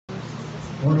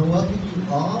I want to welcome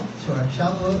you all to our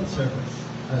Shavuot service.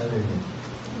 Hallelujah.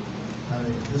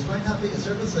 Hallelujah. This might not be a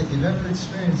service like you've ever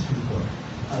experienced before.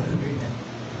 Hallelujah.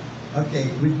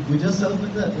 Okay, we just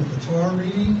opened it with the Torah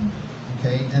reading.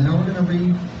 Okay, and now we're going to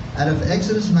read out of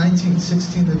Exodus 19,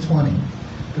 16 to 20.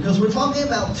 Because we're talking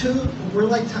about we're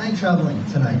like time traveling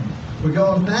tonight. We're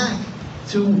going back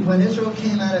to when Israel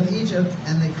came out of Egypt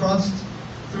and they crossed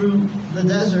through the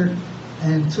desert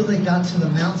until they got to the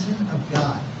mountain of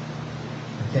God.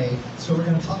 Okay, so we're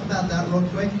going to talk about that real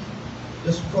quick.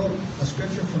 Just quote a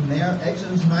scripture from there,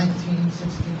 Exodus 19,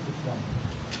 16 to 20.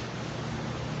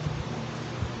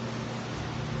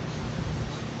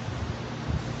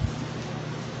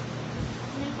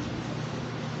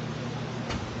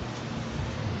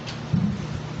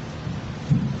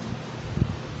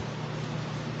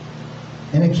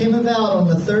 And it came about on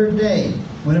the third day,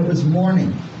 when it was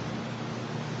morning,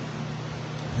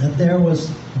 that there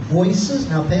was voices.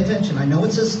 Now pay attention. I know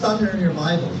it says thunder in your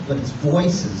Bibles, but it's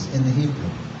voices in the Hebrew.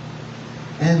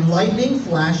 And lightning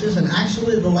flashes, and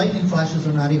actually the lightning flashes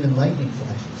are not even lightning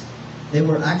flashes. They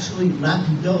were actually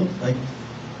lapidot, like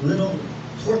little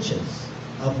torches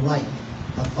of light,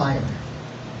 of fire.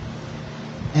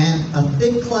 And a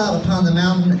thick cloud upon the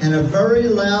mountain, and a very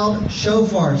loud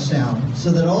shofar sound,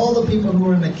 so that all the people who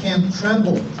were in the camp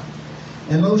trembled.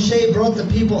 And Moshe brought the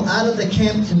people out of the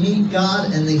camp to meet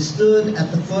God, and they stood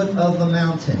at the foot of the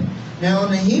mountain. Now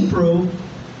in the Hebrew,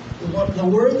 the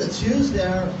word that's used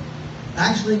there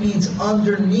actually means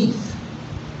underneath,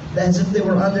 as if they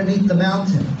were underneath the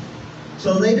mountain.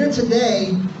 So later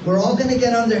today, we're all going to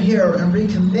get under here and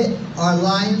recommit our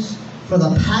lives for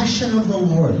the passion of the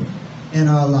Lord in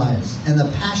our lives and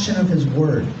the passion of His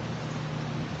Word.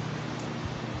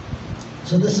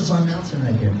 So this is our mountain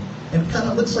right here. And it kind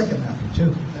of looks like a mountain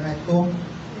too. Isn't that cool?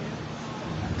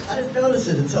 I didn't notice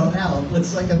it until now. It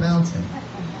looks like a mountain.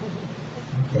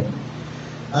 Okay.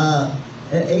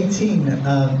 18,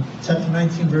 chapter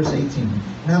 19, verse 18.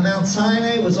 Now Mount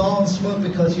Sinai was all in smoke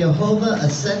because Jehovah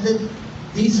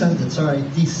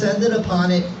descended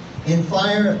upon it in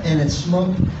fire, and its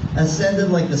smoke ascended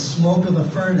like the smoke of a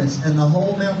furnace, and the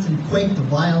whole mountain quaked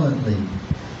violently.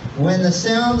 When the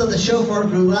sound of the shofar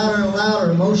grew louder and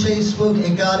louder, Moshe spoke,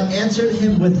 and God answered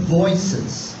him with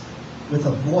voices. With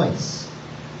a voice.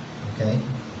 Okay?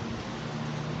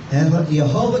 And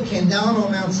Jehovah came down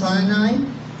on Mount Sinai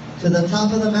to the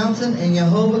top of the mountain, and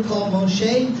Jehovah called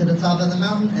Moshe to the top of the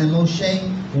mountain, and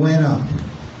Moshe went up.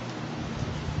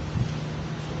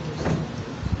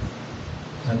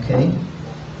 Okay?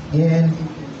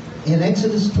 In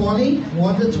Exodus 20,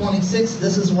 1 to 26,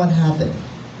 this is what happened.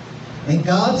 And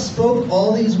God spoke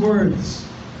all these words.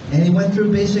 And He went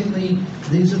through basically,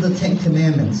 these are the 10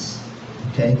 commandments.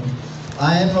 Okay?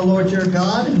 I am the Lord your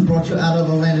God, who brought you out of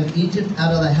the land of Egypt,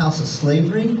 out of the house of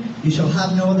slavery. You shall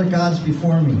have no other gods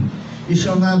before me. You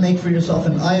shall not make for yourself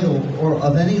an idol, or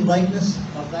of any likeness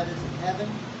of that is in heaven.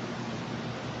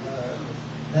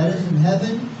 That is in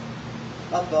heaven,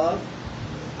 above.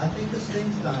 I think this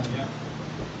thing's done. Yeah.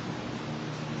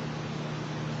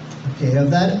 Okay,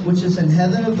 of that which is in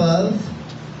heaven above,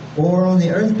 or on the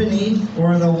earth beneath,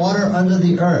 or in the water under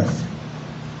the earth.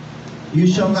 You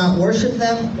shall not worship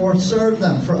them or serve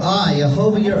them, for I,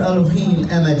 Jehovah your Elohim,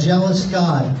 am a jealous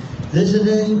God,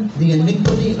 visiting the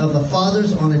iniquity of the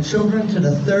fathers on the children to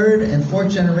the third and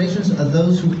fourth generations of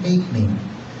those who hate me,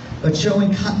 but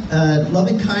showing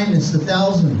loving kindness to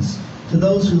thousands, to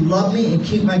those who love me and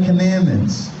keep my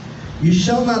commandments. You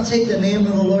shall not take the name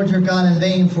of the Lord your God in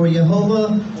vain, for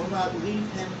Jehovah will not leave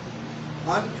him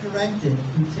uncorrected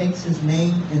who takes His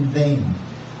name in vain.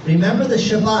 Remember the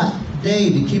Shabbat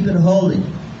day to keep it holy.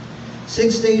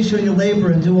 6 days shall you labor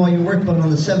and do all your work, but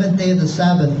on the seventh day of the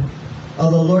Sabbath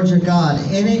of the Lord your God,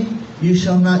 in it you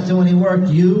shall not do any work,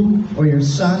 you or your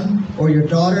son or your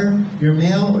daughter, your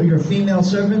male or your female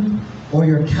servant, or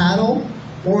your cattle,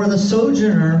 or the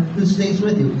sojourner who stays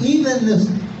with you.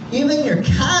 Even your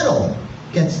cattle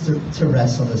gets to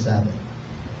rest on the Sabbath.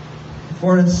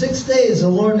 For in 6 days the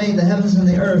Lord made the heavens and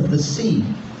the earth, the sea,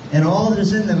 and all that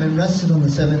is in them, and rested on the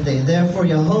seventh day. Therefore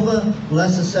Jehovah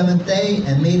blessed the seventh day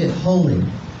and made it holy.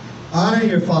 Honor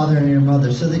your father and your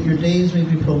mother, so that your days may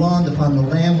be prolonged upon the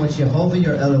land which Jehovah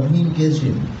your Elohim gives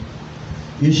you.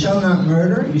 You shall not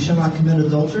murder, you shall not commit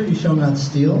adultery, you shall not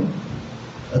steal.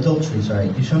 You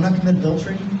shall not commit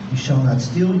adultery, you shall not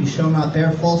steal, you shall not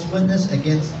bear false witness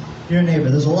against your neighbor.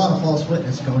 There's a lot of false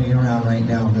witness going around right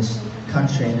now in this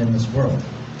country and in this world.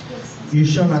 You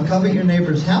shall not covet your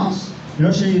neighbor's house,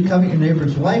 nor shall you covet your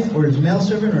neighbor's wife, or his male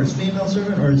servant, or his female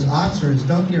servant, or his ox, or his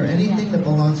donkey, or anything that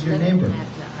belongs to your neighbor.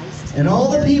 And all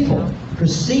the people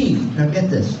perceived, now get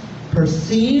this,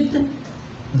 perceived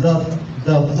the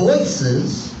the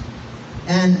voices,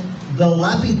 and the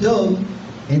lapidot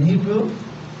in Hebrew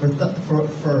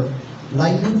for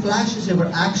lightning flashes. They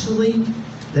were actually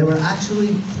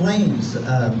flames.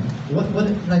 What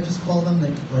did I just call them?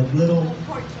 Like little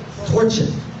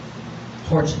torches.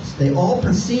 Torches. They all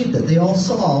perceived it. They all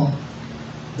saw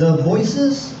the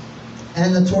voices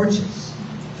and the torches,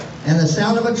 and the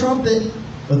sound of a trumpet,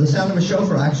 or the sound of a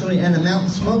shofar actually, and a mountain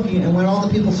smoking. And when all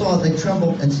the people saw it, they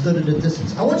trembled and stood at a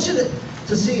distance. I want you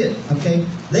to see it. Okay,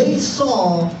 they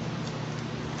saw.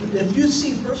 If you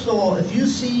see, first of all, if you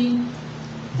see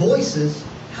voices,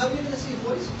 how are you going to see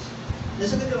voices?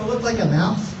 Isn't it going to look like a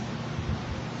mouth?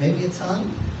 Maybe a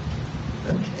tongue?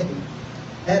 Okay.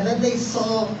 And then they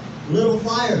saw little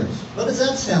fires. What does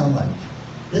that sound like?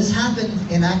 This happened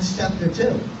in Acts chapter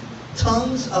 2.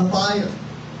 Tongues of fire.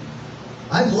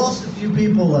 I've lost a few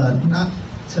people, not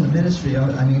to the ministry,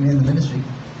 I mean in the ministry,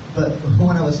 but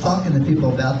when I was talking to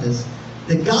people about this,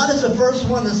 that God is the first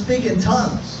one to speak in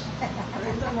tongues.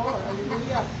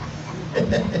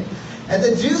 And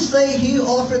the Jews say he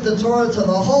offered the Torah to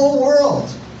the whole world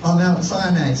on Mount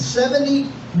Sinai. 70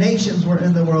 nations were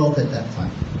in the world at that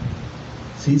time.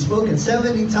 So he spoke in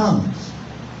 70 tongues.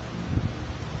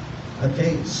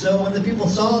 Okay, so when the people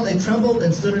saw it, they trembled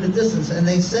and stood at a distance. And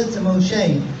they said to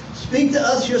Moshe, "Speak to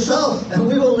us yourself, and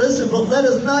we will listen, but let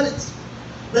us not.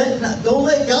 Don't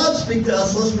let God speak to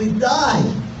us, lest we die."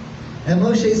 And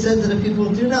Moshe said to the people,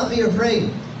 "Do not be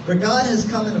afraid, for God has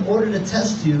come in order to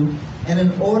test you, and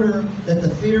in order that the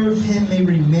fear of him may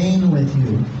remain with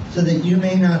you, so that you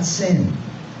may not sin."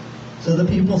 So the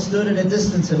people stood at a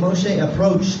distance, and Moshe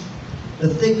approached the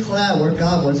thick cloud where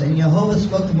God was. And Jehovah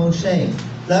spoke to Moshe,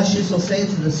 "Thus you shall say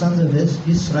to the sons of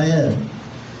Israel,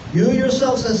 you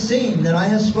yourselves have seen that I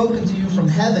have spoken to you from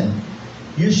heaven.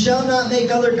 You shall not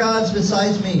make other gods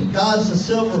besides me, gods of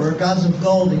silver or gods of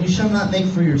gold, and you shall not make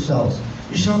for yourselves.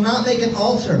 You shall not make an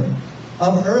altar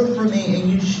of earth for me,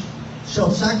 and you shall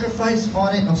sacrifice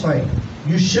on it."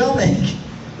 You shall make.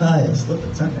 Slip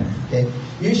the tongue there. Okay.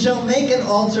 "You shall make an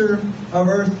altar of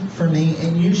earth for me,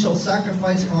 and you shall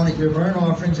sacrifice on it your burnt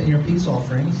offerings and your peace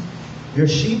offerings, your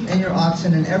sheep and your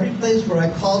oxen, and every place where I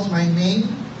cause my name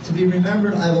to be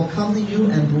remembered, I will come to you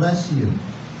and bless you.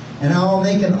 And I will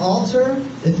make an altar.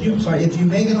 If you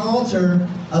make an altar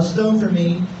of stone for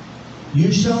me,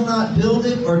 you shall not build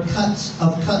it or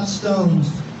cut stones.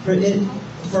 For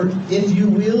if you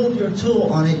wield your tool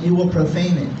on it, you will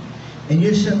profane it. And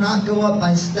you shall not go up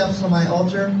by steps on my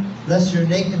altar, lest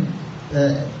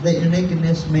that your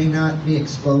nakedness may not be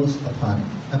exposed upon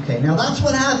it." Okay, now that's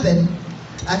what happened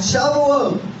at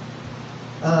Shavuot,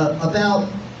 about,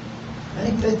 I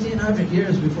think, 1,500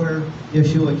 years before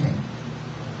Yeshua came.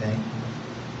 Okay.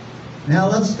 Now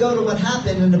let's go to what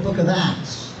happened in the book of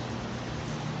Acts.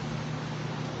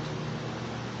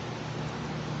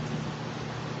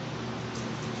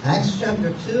 Acts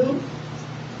chapter 2,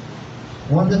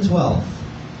 1 to 12.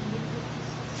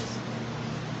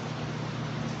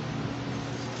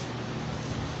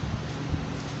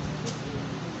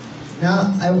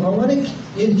 Now, I want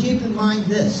you to keep in mind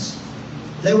this.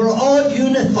 They were all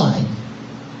unified.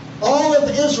 All of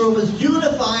Israel was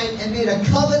unified and made a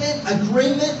covenant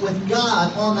agreement with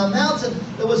God on the mountain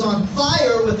that was on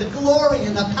fire with the glory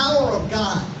and the power of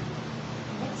God.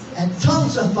 And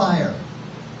tongues of fire.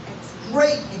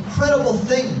 Great, incredible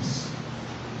things.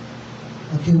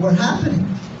 Okay, were happening.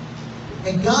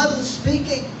 And God was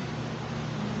speaking.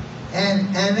 And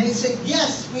they said,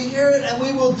 "Yes, we hear it and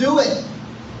we will do it.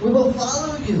 We will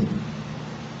follow you."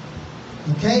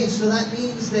 Okay, so that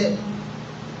means that,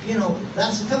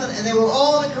 that's the covenant. And they were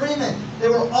all in agreement. They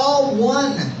were all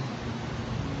one.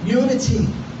 Unity.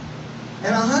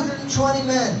 And 120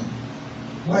 men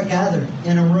were gathered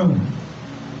in a room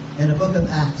in the book of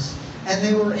Acts. And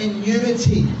they were in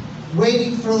unity,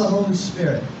 waiting for the Holy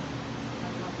Spirit.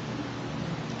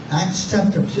 Acts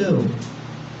chapter 2,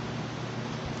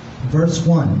 verse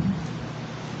 1.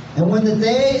 "And when the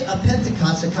day of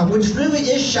Pentecost had come," which really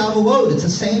is Shavuot, it's the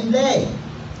same day.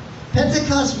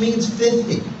 Pentecost means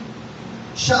 50.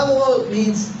 Shavuot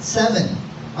means 7.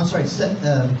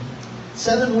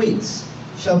 7 weeks.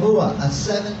 Shavuot,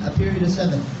 a period of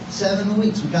 7. 7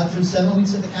 weeks. We got through 7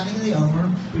 weeks of the counting of the Omer.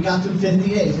 We got through 50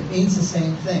 days. It means the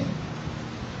same thing.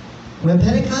 When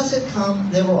Pentecost had come,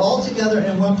 they were all together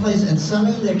in one place, and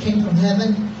suddenly there came from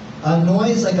heaven a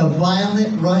noise like a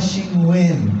violent rushing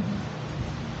wind.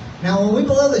 Now, when we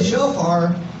blow the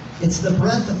shofar, it's the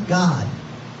breath of God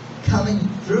coming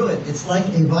through it. It's like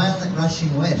a violent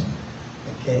rushing wind.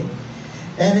 Okay?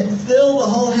 And it filled the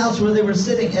whole house where they were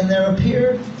sitting, and there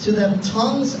appeared to them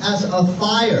tongues as of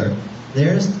fire.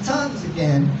 There's the tongues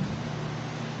again.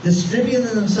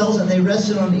 distributing themselves, and they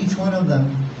rested on each one of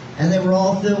them. And they were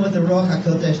all filled with the Ruach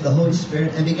HaKodesh, the Holy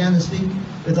Spirit, and began to speak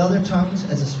with other tongues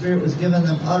as the Spirit was giving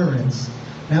them utterance.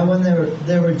 Now when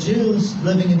there were Jews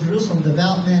living in Jerusalem,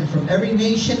 devout men from every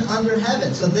nation under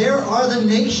heaven. So there are the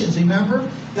nations,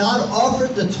 remember? God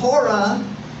offered the Torah,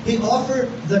 He offered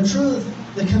the truth,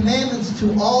 the commandments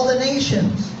to all the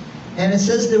nations. And it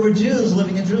says there were Jews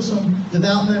living in Jerusalem,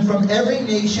 devout men from every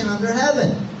nation under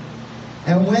heaven.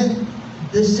 And when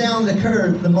this sound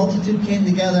occurred, the multitude came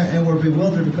together and were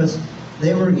bewildered, because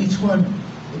they were each one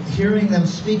hearing them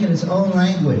speak in his own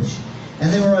language.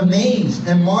 And they were amazed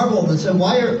and marveled and said,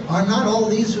 why are not all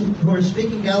these who are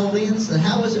speaking Galileans? And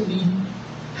how is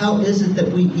it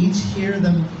that we each hear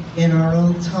them in our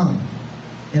own tongue,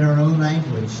 in our own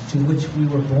language, to which we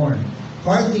were born?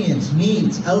 Parthians,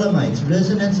 Medes, Elamites,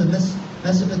 residents of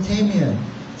Mesopotamia,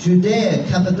 Judea,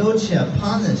 Cappadocia,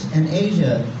 Pontus, and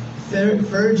Asia,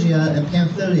 Phrygia and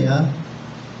Pamphylia,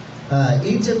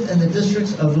 Egypt and the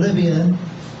districts of Libya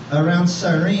around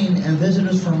Cyrene, and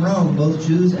visitors from Rome, both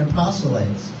Jews and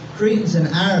proselytes, Cretans and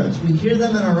Arabs. We hear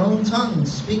them in our own tongues,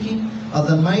 speaking of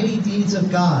the mighty deeds of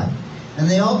God. And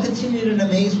they all continued in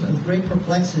amazement with great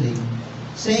perplexity,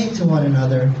 saying to one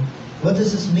another, what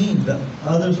does this mean? But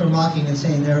others were mocking and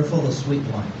saying, they are full of sweet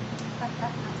wine.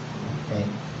 Okay.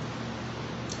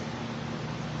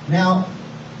 Now,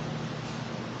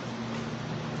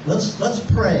 let's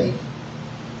pray,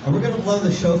 and we're going to blow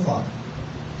the shofar.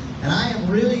 And I am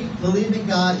really believing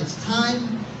God, it's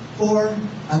time for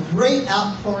a great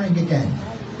outpouring again.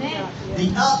 Amen.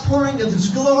 The outpouring of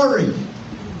His glory.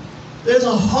 There's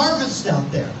a harvest out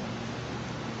there.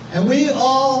 And we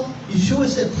all, Yeshua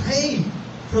said, pray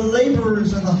for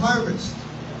laborers in the harvest.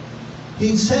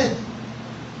 He said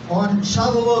on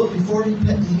Shavuot, before he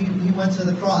went to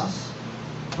the cross,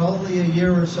 probably a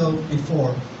year or so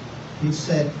before, He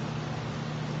said,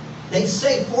 they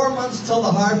say 4 months till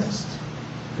the harvest,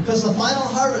 because the final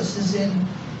harvest is in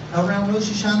around Rosh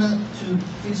Hashanah to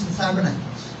Feast of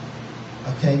Tabernacles.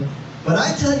 Okay? But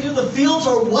I tell you, the fields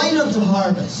are white unto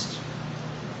harvest.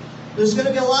 There's going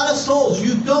to be a lot of souls.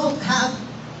 You don't have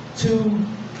to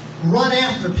run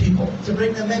after people to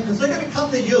bring them in, because they're going to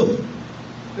come to you,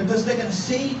 because they're going to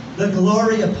see the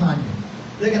glory upon you.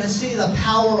 They're going to see the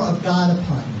power of God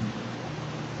upon you.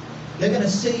 They're going to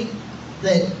see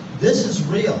that this is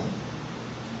real.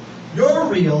 You're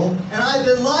real, and I've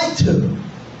been lied to.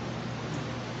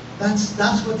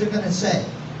 That's what they're going to say.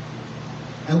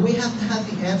 And we have to have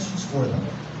the answers for them.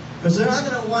 Because they're not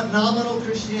going to want nominal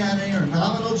Christianity or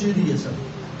nominal Judaism.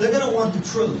 They're going to want the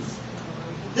truth.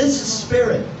 This is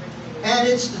spirit, and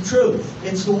it's the truth.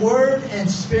 It's the Word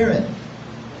and Spirit.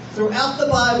 Throughout the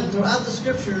Bible, throughout the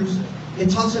Scriptures, it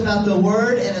talks about the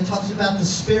Word and it talks about the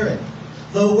Spirit.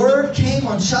 The Word came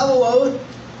on Shavuot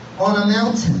on a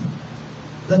mountain,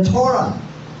 the Torah.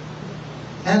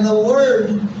 And the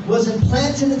Word was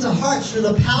implanted into hearts through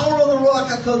the power of the Ruach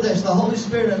HaKodesh, the Holy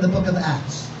Spirit, in the book of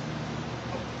Acts.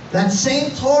 That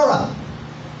same Torah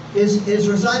is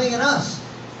residing in us.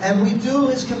 And we do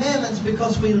His commandments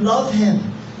because we love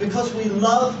Him. Because we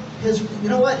love His... You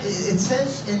know what? It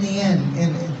says in the end,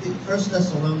 in 1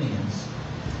 Thessalonians,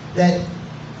 that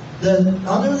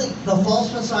under the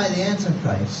false Messiah, the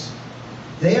Antichrist,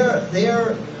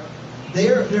 their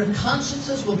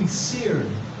consciences will be seared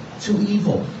to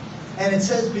evil. And it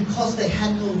says because they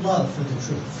had no love for the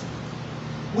truth.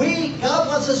 God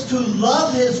wants us to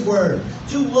love His Word,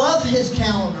 to love His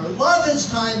calendar, love His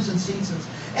times and seasons,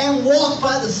 and walk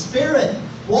by the Spirit,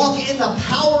 walk in the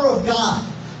power of God.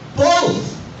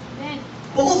 Both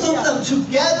of them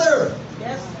together.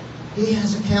 Yes. He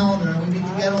has a calendar, and we need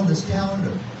to get on this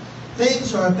calendar.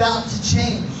 Things are about to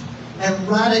change, and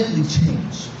radically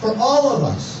change for all of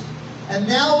us. And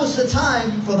now is the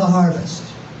time for the harvest.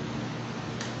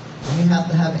 And we have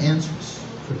to have answers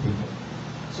for people.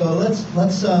 So let's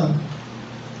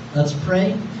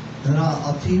pray, and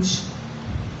I'll teach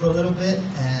for a little bit,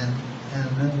 and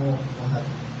then we'll have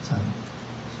time.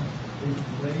 So,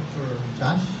 we're waiting for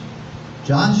Josh.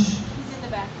 Josh? He's in the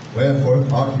back. Wherefore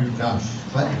art you Josh?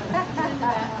 What? He's in the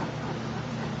back.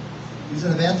 He's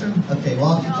in the bathroom? Okay, well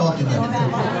I'll keep talking then.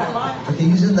 Okay,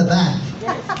 he's in the back.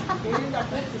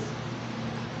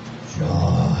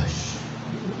 Josh.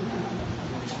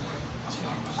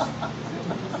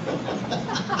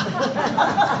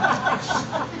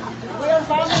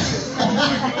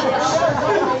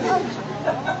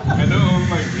 Hello,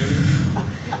 my really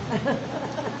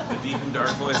the deep and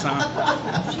dark voice,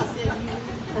 huh? She said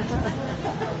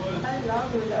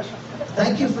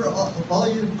Thank you for all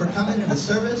you for coming to the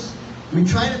service. We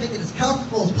try to make it as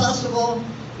comfortable as possible.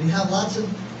 We have lots of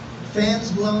fans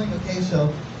blowing, okay,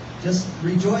 so Just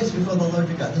rejoice before the Lord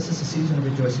your God. This is a season of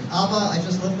rejoicing. Abba, I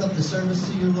just lift up the service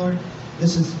to you, Lord.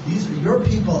 These are your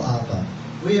people, Abba.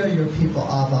 We are your people,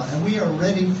 Abba, and we are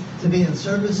ready to be in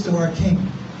service to our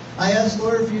King. I ask,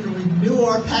 Lord, for you to renew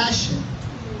our passion,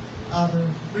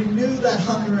 Abba. Renew that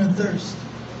hunger and thirst,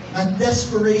 and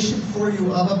desperation for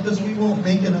you, Abba, because we won't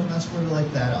make it unless we're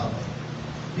like that, Abba.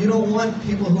 You don't want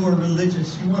people who are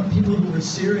religious. You want people who are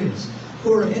serious,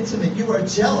 who are intimate. You are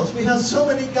jealous. We have so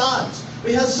many gods.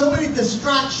 We have so many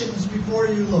distractions before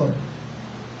you, Lord.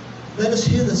 Let us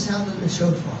hear the sound of the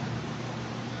shofar.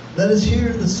 Let us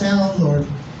hear the sound, Lord,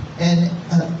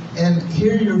 and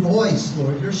hear your voice,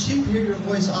 Lord. Your sheep hear your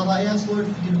voice, Abba. I ask, Lord,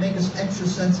 for you to make us extra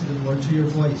sensitive, Lord, to your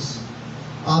voice.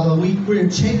 Abba, we are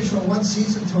changed from one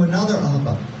season to another,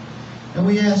 Abba. And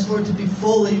we ask, Lord, to be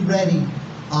fully ready,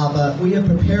 Abba. We have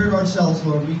prepared ourselves,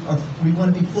 Lord. We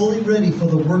want to be fully ready for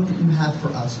the work that you have for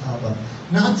us, Abba.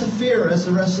 Not to fear as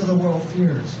the rest of the world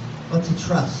fears, but to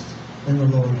trust in the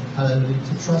Lord. Hallelujah.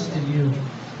 To trust in you.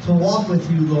 To walk with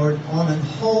you, Lord, on a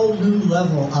whole new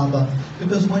level, Abba.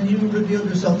 Because when you revealed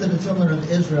yourself to the children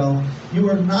of Israel, you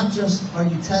are not just, are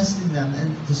you testing them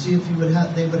and to see if they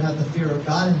would have the fear of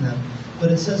God in them,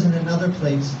 but it says in another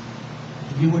place,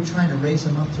 you were trying to raise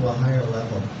them up to a higher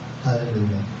level.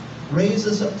 Hallelujah. Raise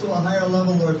us up to a higher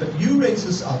level, Lord, but you raise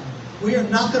us up. We are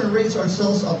not going to raise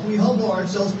ourselves up. We humble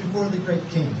ourselves before the great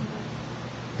King.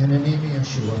 In the name of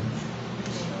Yeshua.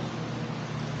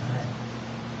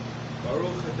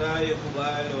 ברוך אתה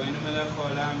יהוה אלוהינו מלך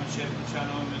העולם אשר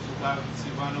קידשנו ומצוותיו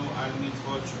וציוונו על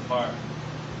מצוות שופר.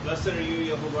 Blessed are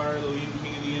you, Yehovah Elohim,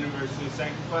 King of the universe, who has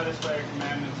sanctified us by your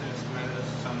commandments and has commanded us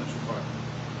to sound the shofar.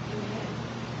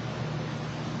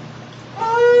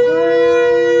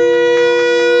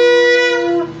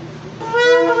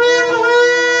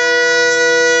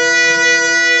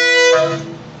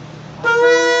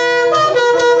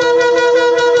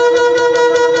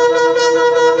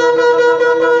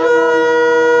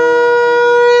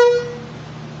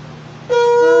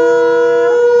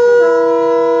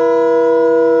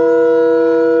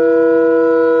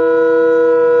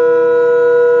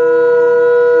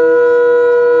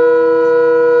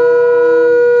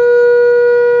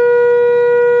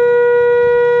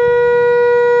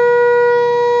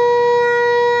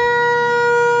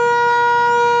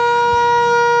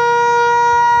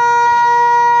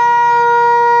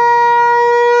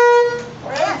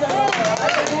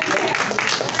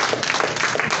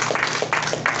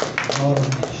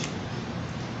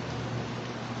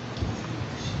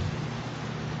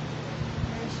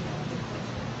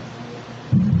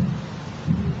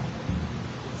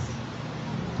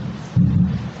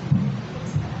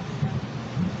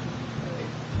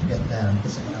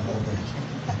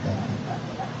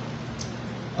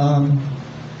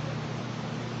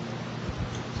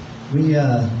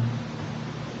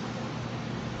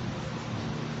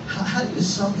 How do you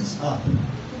sum this up?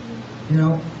 You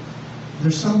know,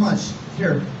 there's so much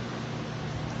here.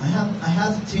 I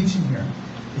have teaching here.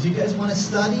 If you guys want to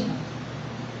study,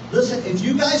 listen. If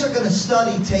you guys are going to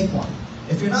study, take one.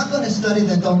 If you're not going to study,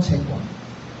 then don't take one,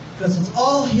 because it's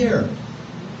all here.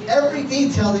 Every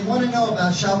detail you want to know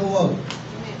about Shavuot.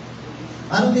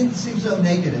 I don't mean to seem so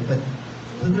negative, but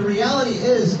the reality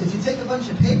is, if you take a bunch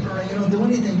of paper and you don't do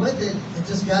anything with it, it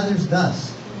just gathers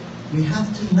dust. We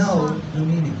have to know the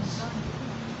meanings.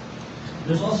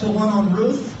 There's also one on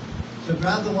Ruth, so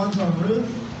grab the ones on Ruth.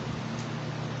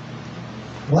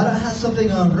 Why do I have something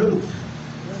on Ruth?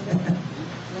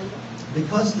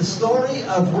 Because the story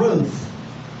of Ruth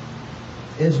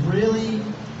is really,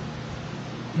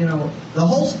 you know, the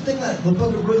whole thing that the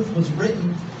book of Ruth was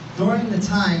written during the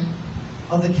time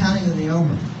of the counting of the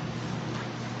Omer.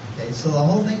 Okay, so the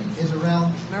whole thing is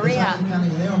around the time of the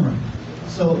counting of the Omer.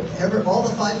 So all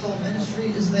the fivefold ministry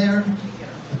is there.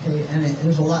 Okay, and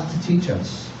there's a lot to teach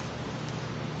us.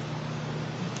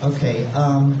 Okay,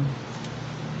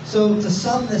 so to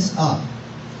sum this up,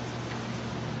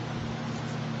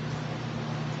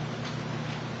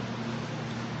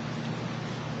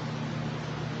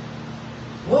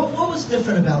 what was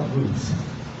different about Ruth?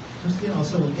 Just, you know,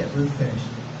 so we'll get Ruth finished.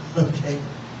 Okay,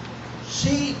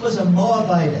 she was a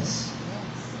Moabitess,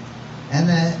 and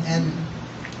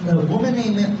the woman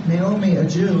named Naomi, a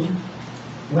Jew,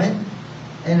 went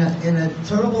in a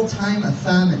terrible time of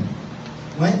famine,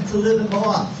 went to live in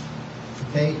Moab.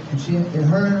 Okay, and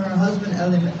her and her husband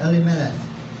Elimelech,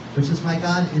 which is my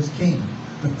God, is king.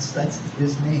 That's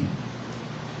his name.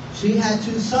 She had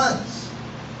 2 sons.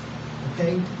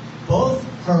 Okay, both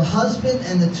her husband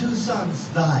and the 2 sons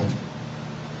died.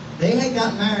 They had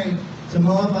got married to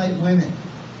Moabite women.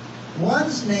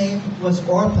 One's name was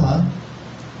Orpah,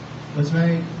 was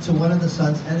married to one of the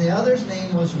sons, and the other's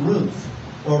name was Ruth,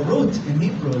 or Ruth in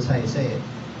Hebrew is how you say it.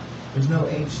 There's no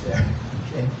H there.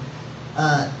 Okay,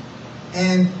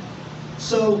 and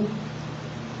so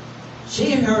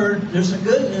she heard there's some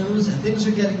good news and things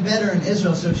are getting better in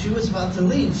Israel, so she was about to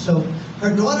leave. So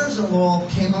her daughters-in-law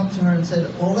came up to her and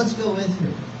said, well, let's go with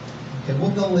you. Okay,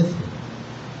 we'll go with you.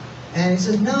 And he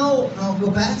says, no, go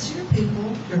back to your people,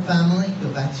 your family, go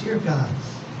back to your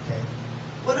gods. Okay,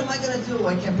 what am I going to do?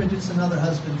 I can't produce another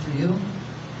husband for you.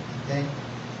 Okay,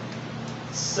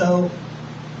 so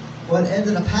what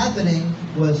ended up happening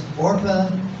was Orpah,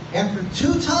 after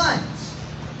 2 times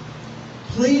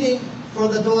pleading for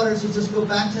the daughters to just go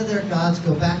back to their gods,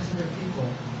 go back to their people,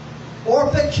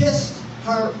 Orpah kissed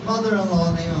her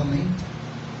mother-in-law Naomi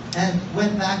and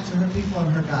went back to her people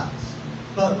and her gods.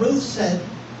 But Ruth said,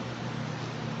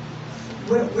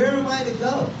 where am I to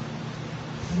go?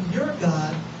 Your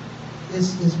God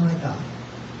is my God.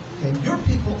 Okay, your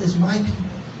people is my people.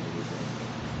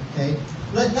 Okay,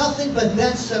 let nothing but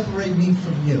death separate me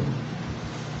from you.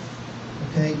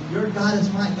 Okay, your God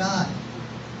is my God.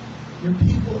 Your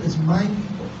people is my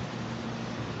people.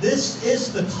 This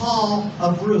is the call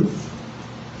of Ruth.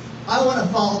 I want to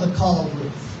follow the call of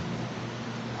Ruth.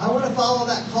 I want to follow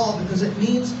that call because it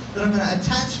means that I'm going to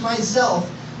attach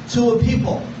myself to a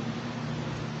people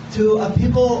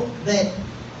that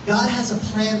God has a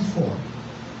plan for,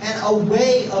 and a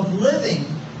way of living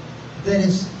that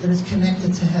is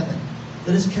connected to heaven,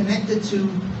 that is connected to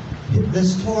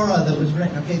this Torah that was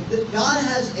written. Okay, God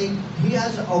has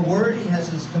a word, He has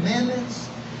His commandments,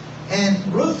 and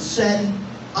Ruth said,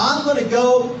 I'm going to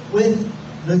go with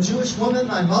the Jewish woman,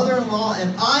 my mother-in-law,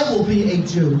 and I will be a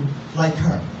Jew like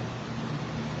her.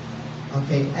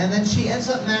 Okay, and then she ends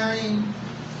up marrying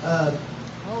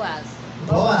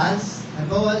Boaz, and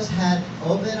Boaz had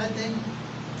Obed, I think,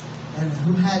 and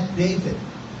who had David.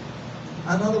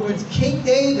 In other words, King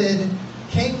David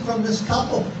came from this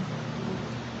couple.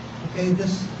 Okay,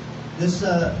 this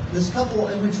couple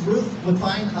in which Ruth would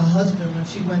find a husband when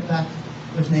she went back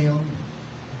with Naomi.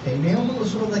 Okay, Naomi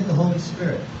was sort of like the Holy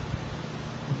Spirit.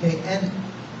 Okay, and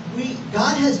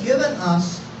God has given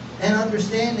us an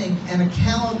understanding and a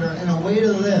calendar and a way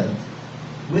to live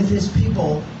with His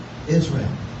people, Israel.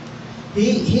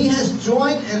 He has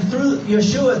joined, and through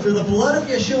Yeshua, through the blood of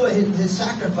Yeshua, his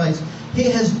sacrifice, He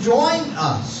has joined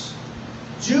us,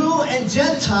 Jew and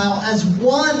Gentile, as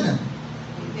one.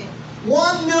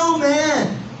 One new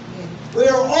man. We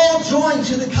are all joined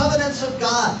to the covenants of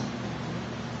God.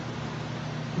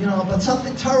 You know, but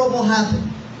something terrible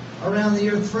happened around the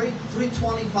year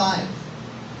 325,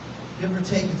 give or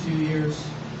take a few years.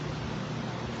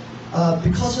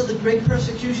 Because of the great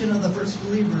persecution of the first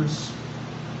believers,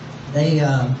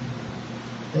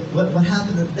 what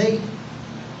happened is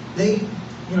they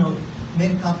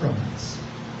made a compromise.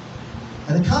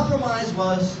 And the compromise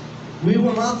was, we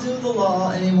will not do the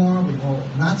law anymore. We will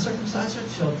not circumcise our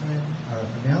children, our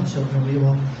male children.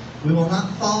 We will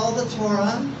not follow the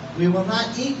Torah. We will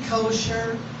not eat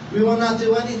kosher. We will not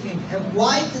do anything. And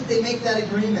why did they make that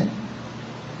agreement?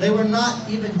 They were not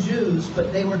even Jews,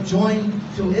 but they were joined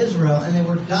to Israel, and they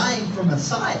were dying for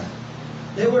Messiah.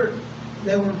 They were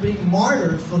being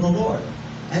martyred for the Lord.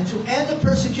 And to end the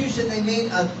persecution, they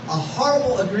made a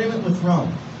horrible agreement with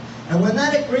Rome. And when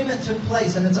that agreement took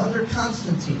place, and it's under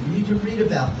Constantine, you need to read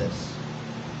about this.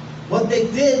 What they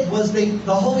did was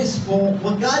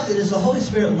what God did is the Holy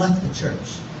Spirit left the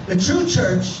church. The true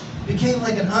church became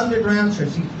like an underground church.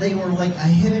 They were like a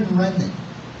hidden remnant.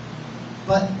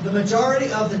 But the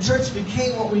majority of the church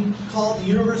became what we call the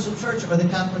Universal Church or the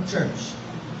Catholic Church.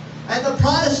 And the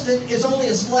Protestant is only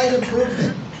a slight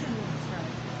improvement.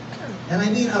 And I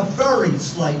mean a very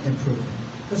slight improvement.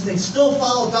 Because they still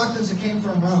follow doctrines that came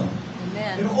from Rome.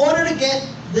 Amen. In order to get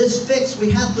this fixed,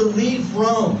 we have to leave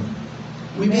Rome.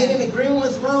 We made an agreement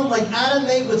with Rome like Adam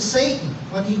made with Satan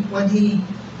when he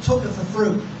took of the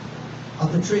fruit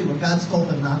of the tree when God told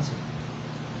him not to.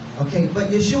 Okay, but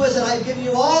Yeshua said, I've given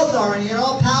you all authority and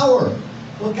all power.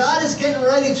 Well, God is getting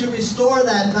ready to restore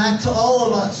that back to all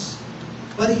of us.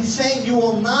 But He's saying you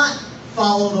will not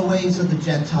follow the ways of the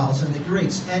Gentiles and the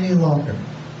Greeks any longer.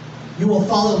 You will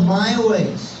follow my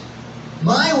ways.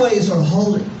 My ways are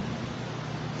holy.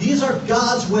 These are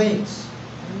God's ways.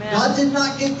 Amen. God did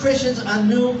not give Christians a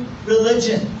new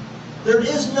religion. There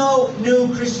is no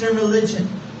new Christian religion.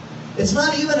 It's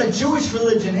not even a Jewish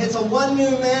religion. It's a one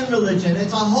new man religion.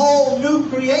 It's a whole new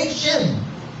creation.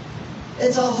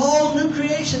 It's a whole new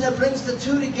creation that brings the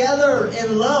two together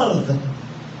in love.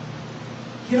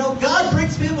 You know, God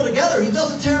brings people together. He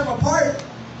doesn't tear them apart.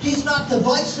 He's not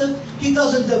divisive. He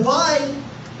doesn't divide.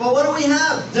 But what do we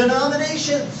have?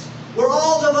 Denominations. We're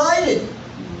all divided.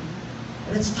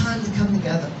 And it's time to come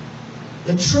together.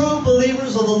 The true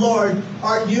believers of the Lord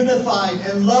are unified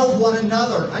and love one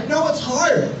another. I know it's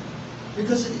hard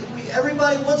because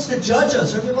everybody wants to judge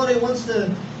us. Everybody wants to,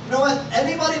 you know what?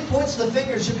 Anybody points the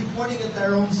finger should be pointing at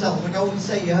their own self. Like I always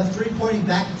say, you have three pointing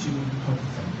back at you when you point the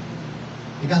finger.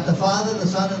 You got the Father, the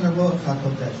Son, and the Ruach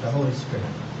HaKodesh, the Holy Spirit.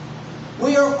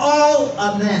 We are all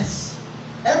a mess.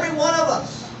 Every one of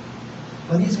us.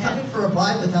 But He's coming for a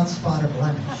bride without spot or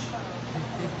blemish.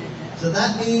 So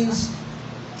that means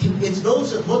it's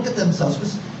those that look at themselves.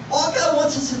 Because all God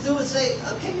wants us to do is say,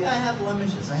 okay, I have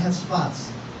blemishes, I have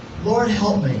spots. Lord,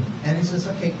 help me. And He says,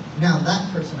 okay, now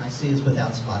that person I see is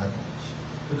without spot or blemish.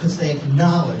 Because they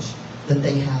acknowledge that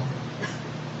they have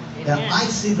it. Now I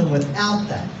see them without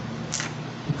that.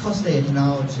 Because they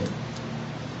acknowledge it.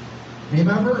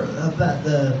 Remember about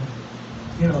the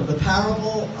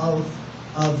parable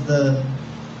of the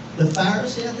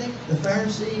Pharisee, I think? The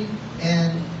Pharisee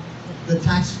and the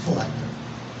tax collector.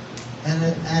 And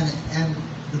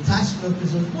the tax collector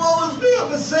says, woe is me,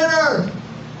 I'm a sinner!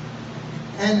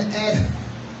 And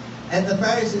the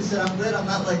Pharisee said, I'm glad I'm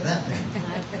not like that man.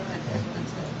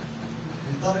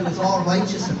 He thought he was all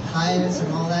righteous and pious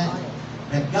and all that.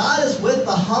 And God is with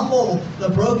the humble, the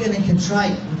broken and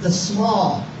contrite, with the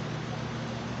small.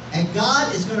 And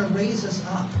God is going to raise us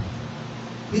up.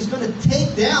 He's going to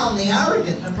take down the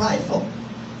arrogant and the prideful.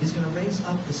 He's going to raise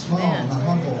up the small and the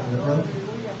humble and the broken.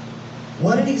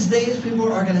 One of these days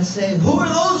people are going to say, who are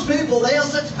those people? They have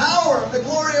such power. The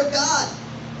glory of God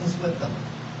is with them.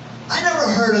 I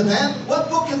never heard of them. What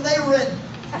book have they written?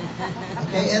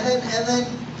 Okay, and then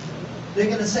they're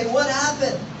going to say, what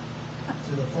happened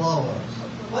to the followers?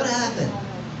 What happened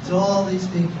to all these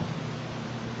people?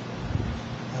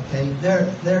 Okay,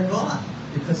 they're gone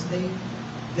because they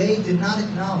did not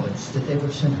acknowledge that they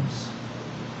were sinners.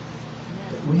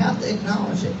 We have to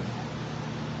acknowledge it.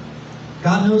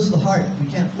 God knows the heart. We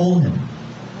can't fool Him.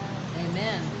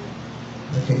 Amen.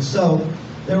 Okay, so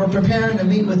they were preparing to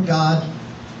meet with God.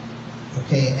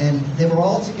 Okay, and they were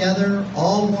all together,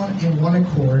 all one in one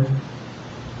accord.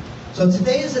 So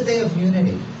today is a day of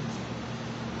unity.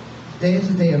 Today is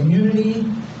a day of unity.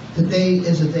 Today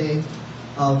is a day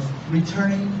of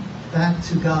returning back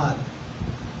to God.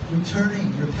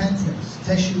 Returning, repentance,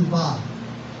 teshuvah.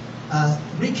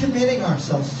 Recommitting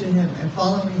ourselves to Him and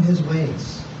following His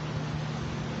ways.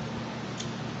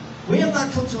 We have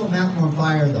not come to a mountain on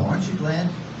fire, though. Aren't you glad?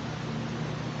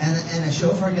 And a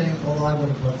shofar getting, although I would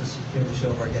have loved to hear the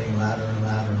shofar getting louder and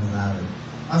louder and louder.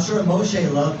 I'm sure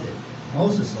Moshe loved it.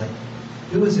 Moses, like,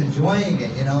 he was enjoying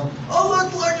it, you know. Oh,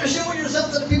 look, Lord, you're showing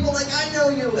yourself to the people like I know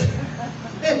you.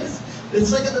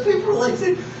 It's like the people are like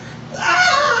saying,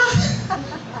 ah!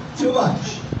 Too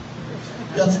much.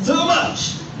 That's too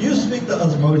much. You speak to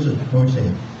us,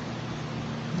 Moshe.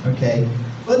 Okay?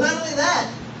 But not only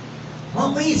that,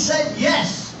 when we said,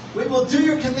 yes, we will do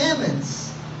your commandments,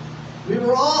 they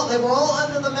were all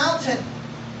under the mountain.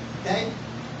 Okay?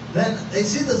 Then they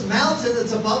see this mountain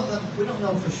that's above them. We don't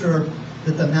know for sure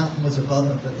that the mountain was above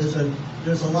them, but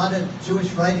there's a lot of Jewish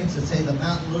writings that say the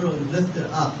mountain literally lifted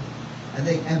up.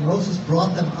 And Moses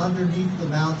brought them underneath the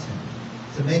mountain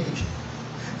to make it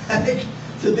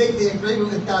to make the agreement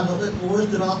with God to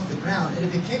lift it off the ground. And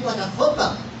it became like a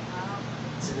chuppah.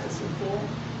 Isn't that so cool?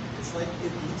 It's like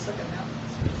it looks like a mountain.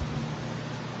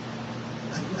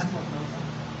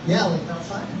 Yeah, like Mount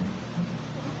Sinai.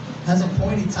 It has a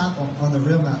pointy top on the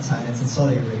real Mount Sinai. It's in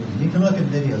Saudi Arabia. You can look at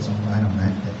videos online on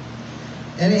that. But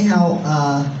anyhow,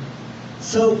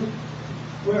 so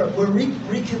we're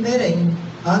recommitting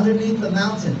underneath the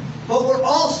mountain. But we're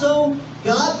also,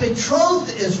 God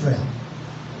betrothed Israel.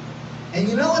 And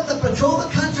you know what the betrothal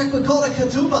contract, we call it a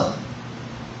ketubah.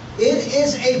 It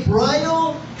is a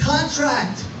bridal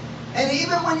contract. And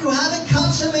even when you haven't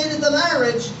consummated the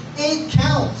marriage, it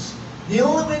counts. The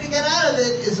only way to get out of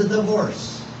it is a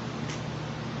divorce.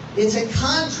 It's a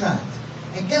contract.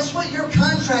 And guess what your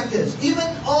contract is?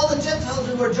 Even all the Gentiles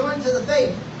who are joined to the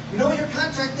faith, you know what your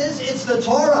contract is? It's the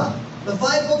Torah. The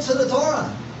 5 books of the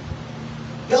Torah.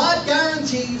 God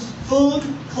guarantees food,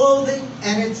 clothing,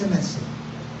 and intimacy.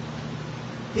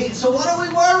 So what are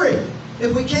we worried?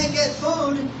 If we can't get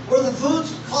food, or the food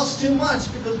costs too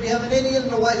much because we have an idiot in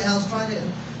the White House trying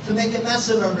to make a mess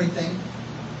of everything.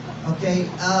 Okay,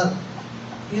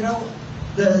 you know,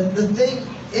 the thing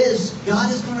is, God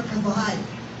is going to provide.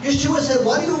 Yeshua said,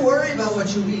 why do you worry about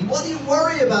what you eat? Why do you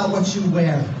worry about what you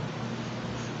wear?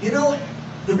 You know,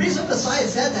 the reason Messiah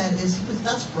said that is because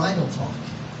that's bridal talk.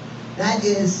 That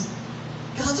is,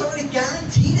 God's already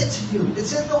guaranteed it to you.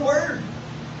 It's in the Word.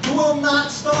 You will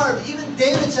not starve. Even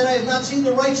David said, I have not seen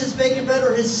the righteous begging bread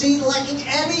or his seed lacking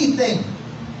anything.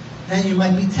 Then you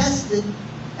might be tested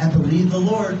and believe the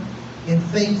Lord in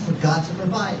faith for God to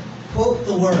provide. Quote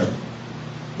the word.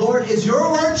 Lord, is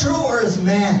your word true or is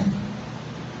man?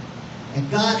 And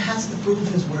God has to prove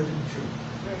his word to be true.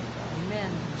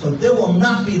 Amen. So there will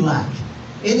not be lack.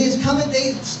 In these coming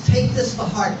days, take this to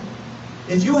heart.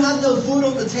 If you have no food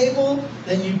on the table,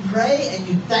 then you pray and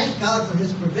you thank God for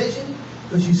his provision,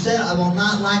 because you said, I will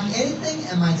not lack anything,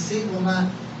 and my seed will not,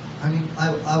 I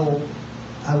will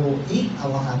eat, I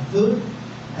will have food,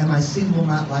 and my seed will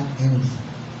not lack anything.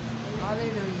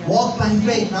 Hallelujah. Walk by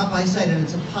faith, not by sight, and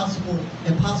it's impossible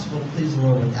to please the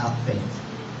Lord without faith.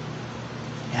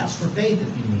 Ask for faith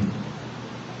if you need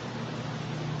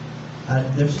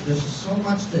it. There's so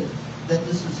much that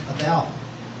this is about.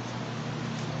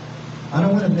 I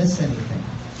don't want to miss anything.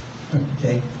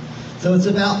 Okay? So it's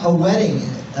about a wedding.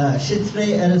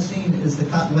 Shitrei Eresin is the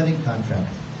wedding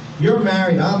contract. You're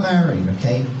married, I'm married,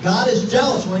 okay? God is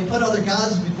jealous when we put other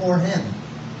gods before him.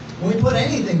 When we put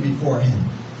anything before him.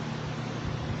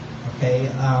 Okay?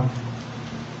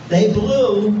 They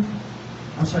blew,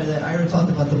 I already talked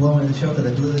about the blowing of the shofar.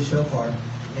 They blew the shofar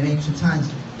in ancient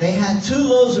times. They had 2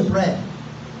 loaves of bread.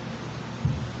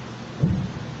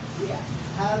 We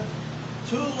have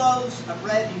 2 loaves of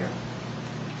bread here.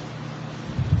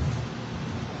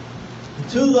 The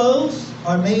 2 loaves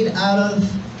are made out of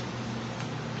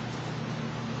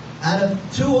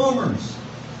 2 omers.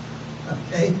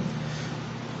 Okay?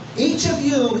 Each of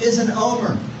you is an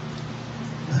omer.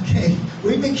 Okay?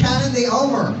 We've been counting the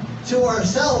omer to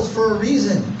ourselves for a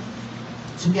reason.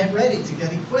 To get ready, to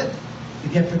get equipped, to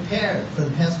get prepared for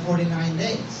the past 49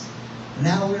 days.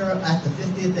 Now we're at the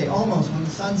 50th day, almost. When the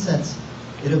sun sets,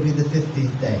 it'll be the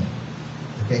 50th day.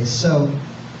 Okay, so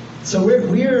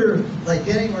we're like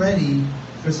getting ready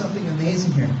for something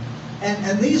amazing here.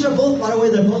 And these are both, by the way,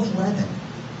 they're both leaven.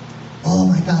 Oh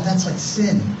my God, that's like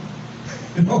sin.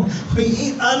 You know, we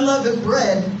eat unleavened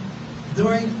bread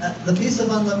during the Feast of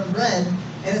Unleavened Bread,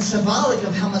 and it's symbolic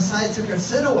of how Messiah took our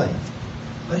sin away.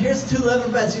 But here's 2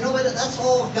 leavened breads. You know what? That's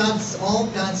all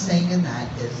God's saying in that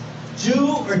is,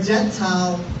 Jew or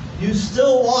Gentile, you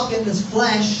still walk in this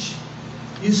flesh.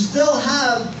 You still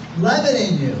have leaven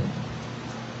in you.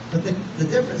 But the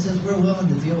difference is we're willing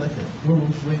to deal with it. We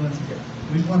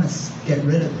want to get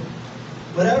rid of it.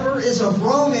 Whatever is of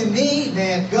Rome in me,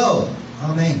 may it go.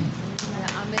 Amen.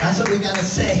 Amen. That's what we got to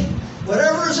say.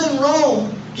 Whatever is in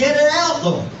Rome, get it out,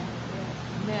 Lord.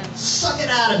 Amen. Suck it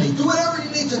out of me. Do whatever you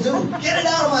need to do. Get it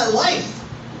out of my life.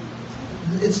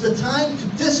 It's the time to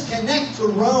disconnect to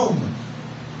Rome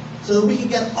so that we can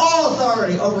get all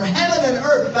authority over heaven and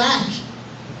earth back.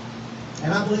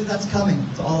 And I believe that's coming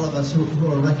to all of us who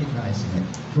are recognizing it,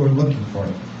 who are looking for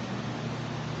it.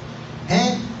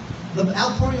 And the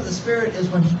outpouring of the Spirit is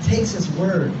when he takes his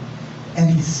word and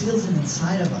he seals it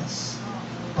inside of us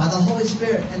by the Holy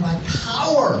Spirit and by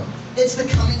power. It's the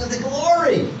coming of the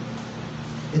glory.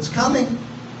 It's coming.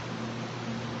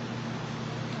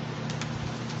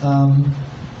 Okay,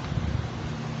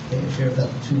 I share about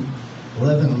the 2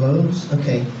 11 loaves.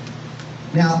 Okay.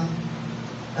 Now,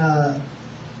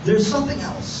 there's something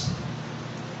else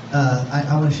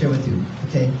I want to share with you.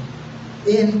 Okay.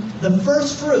 In the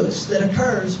first fruits that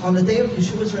occurs on the day of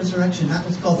Yeshua's resurrection, that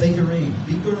was called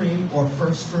Bikurim, or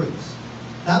first fruits.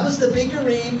 That was the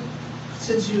Bikurim,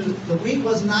 since the wheat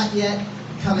was not yet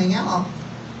coming out.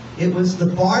 It was the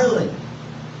barley.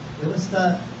 It was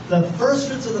the first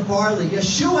fruits of the barley.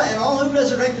 Yeshua and all who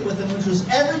resurrected with him, which was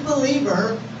every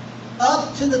believer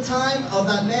up to the time of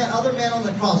that other man on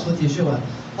the cross with Yeshua,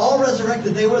 all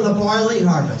resurrected. They were the barley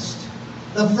harvest.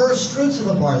 The first fruits of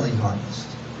the barley harvest.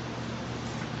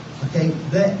 Okay,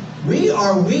 that we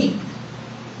are wheat.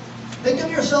 Think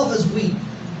of yourself as wheat.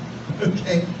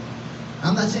 Okay,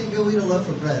 I'm not saying go eat a loaf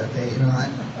of bread. Okay,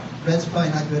 bread's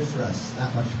probably not good for us.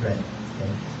 Not much bread.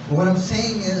 Okay, but what I'm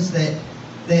saying is that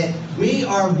we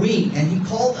are wheat, and he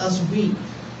called us wheat.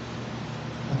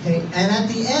 Okay, and at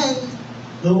the end,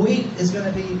 the wheat is going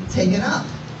to be taken up.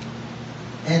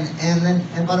 And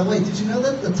by the way, did you know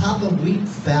that the top of wheat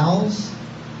bows?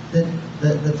 That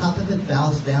the top of it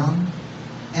bows down,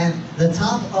 and the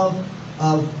top of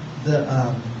the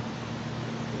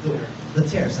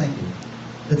tares. Thank you.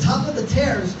 The top of the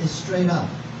tares is straight up.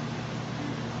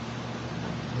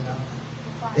 You know,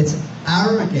 it's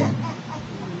arrogant.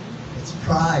 It's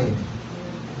pride.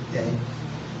 Okay,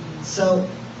 so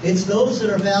it's those that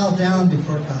are bowed down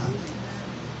before God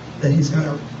that he's going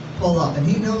to pull up, and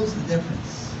he knows the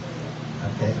difference.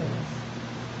 Okay,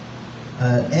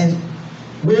 and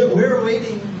we're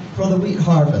waiting for the wheat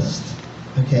harvest.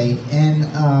 Okay, and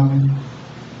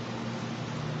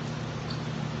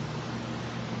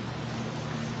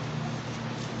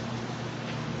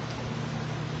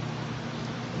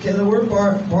Okay, the word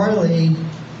barley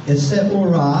is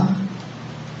se'urah,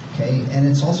 okay, and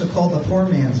it's also called the poor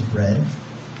man's bread.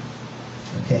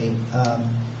 Okay,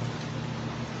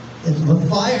 it's the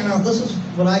fire. Now, this is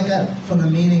what I got from the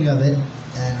meaning of it,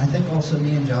 and I think also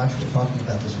me and Josh were talking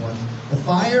about this one. The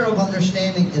fire of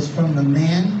understanding is from the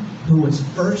man who was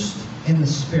first in the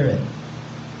Spirit.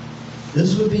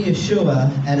 This would be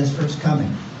Yeshua at his first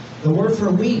coming. The word for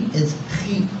wheat is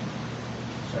chita,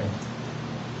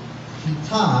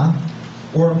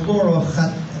 or in plural,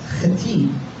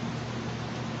 chati.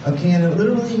 Okay, and it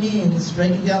literally means,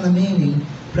 breaking down the meaning,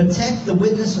 protect the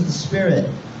witness of the Spirit.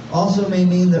 Also may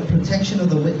mean the protection of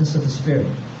the witness of the Spirit.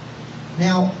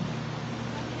 Now,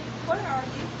 Where are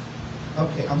you?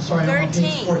 okay, I'm sorry, I'm on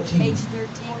page 14. Page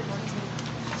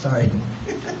 13. Sorry.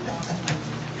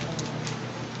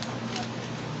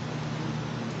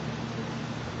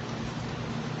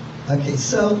 Okay,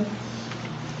 so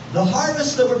the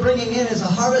harvest that we're bringing in is a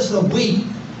harvest of wheat.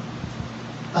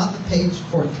 Not the page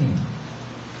 14.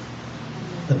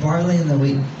 The barley and the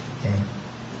wheat. Okay.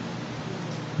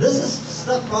 This is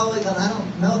stuff probably that I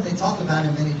don't know if they talk about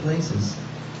in many places.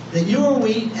 That you were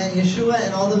wheat and Yeshua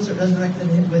and all those that resurrected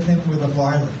with him were the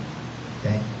barley.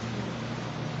 Okay.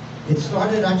 It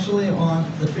started actually on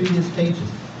the previous pages.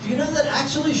 Do you know that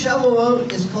actually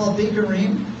Shavuot is called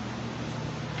Bikurim?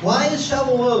 Why is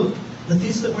Shavuot, the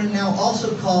feast that we're in now,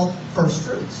 also called first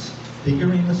fruits?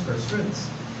 Bikurim is first fruits.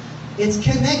 It's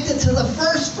connected to the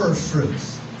first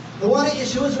fruits. The one that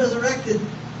Yeshua's resurrected,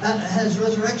 has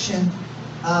resurrection,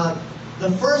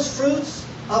 the first fruits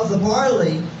of the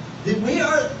barley, we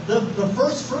are the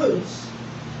first fruits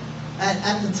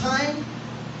at the time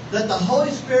that the Holy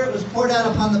Spirit was poured out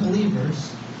upon the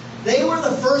believers. They were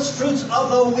the first fruits of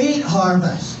the wheat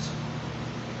harvest.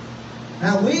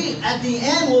 Now we, at the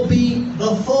end, will be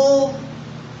the full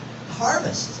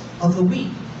harvest of the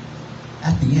wheat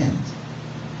at the end.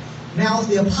 Now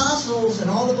the apostles and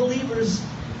all the believers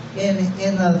in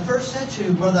the first century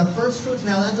were the first fruits.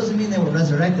 Now that doesn't mean they were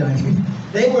resurrected. I mean,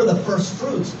 they were the first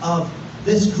fruits of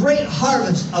this great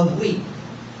harvest of wheat.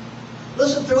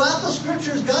 Listen, throughout the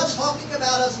scriptures, God's talking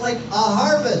about us like a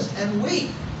harvest and wheat.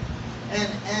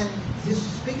 And he's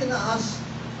speaking to us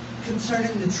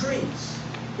concerning the trees.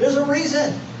 There's a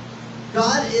reason.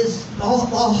 God is, the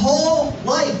whole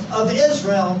life of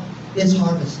Israel is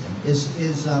harvesting,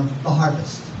 is the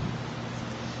harvest.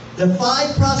 The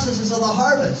 5 processes of the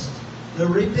harvest: the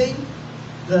reaping,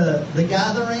 the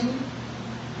gathering.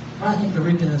 I think the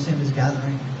reaping is the same as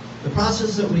gathering. The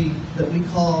process that we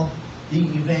call the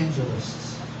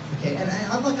evangelists. Okay, and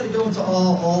I'm not going to go into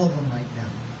all of them right now.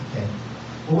 Okay,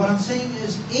 but what I'm saying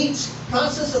is each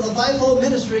process of the fivefold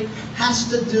ministry has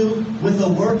to do with the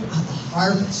work of the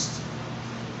harvest.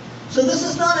 So this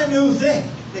is not a new thing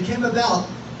that came about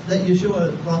that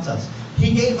Yeshua brought us.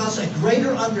 He gave us a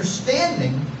greater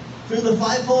understanding through the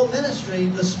fivefold ministry,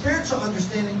 the spiritual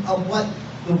understanding of what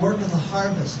the work of the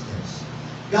harvest is.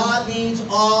 God needs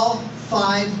all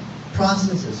 5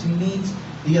 processes. He needs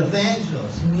the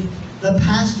evangelist, he needs the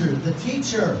pastor, the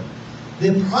teacher,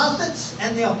 the prophets,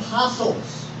 and the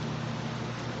apostles.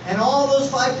 And all those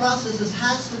 5 processes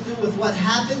has to do with what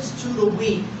happens to the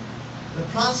wheat. The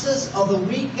process of the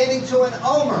wheat getting to an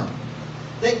omer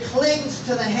that clings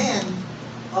to the hand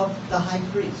of the high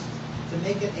priest to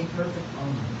make it a perfect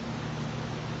omer.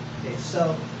 Okay,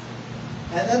 so,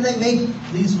 and then they make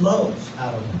these loaves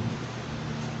out of them.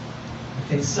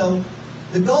 Okay, so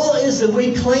the goal is that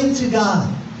we cling to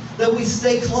God, that we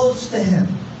stay close to Him.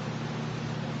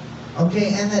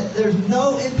 Okay, and that there's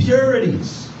no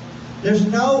impurities. There's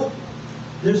no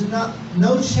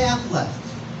chaff left.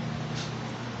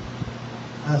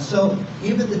 So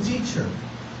even the teacher,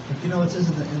 if you know what it says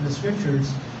in the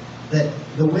scriptures, that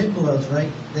the wind blows,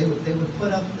 right? They would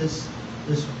put up this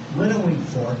winnowing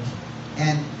fork,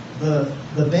 and the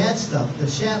bad stuff, the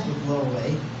chaff would blow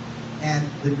away, and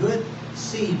the good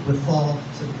seed would fall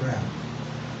to the ground.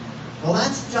 Well,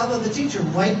 that's the job of the teacher,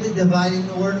 rightly dividing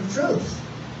the word of truth.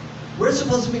 We're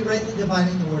supposed to be rightly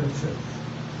dividing the word of truth.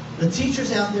 The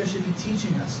teachers out there should be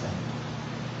teaching us that.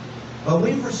 But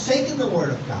we've forsaken the word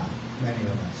of God, many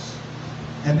of us.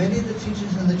 And many of the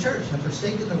teachers in the church have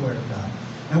forsaken the word of God.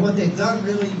 And what they've done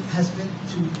really has been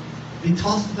to be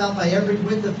tossed about by every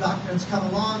wind of doctrine that's come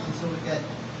along. And so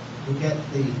we get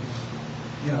the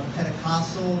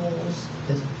Pentecostals,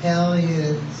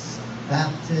 Episcopalians,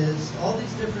 Baptists, all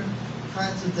these different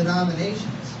kinds of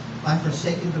denominations by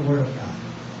forsaking the word of God.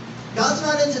 God's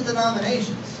not into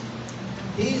denominations.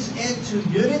 He's into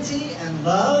unity and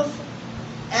love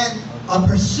and a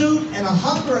pursuit and a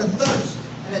hunger and thirst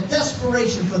and a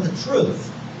desperation for the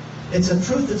truth. It's a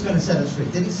truth that's going to set us free.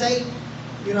 Did he say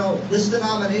this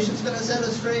denomination's going to set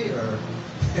us free, or,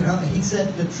 he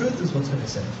said the truth is what's going to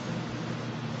set us free.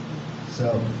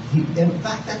 So, in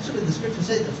fact, actually, the scripture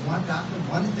says there's one doctrine,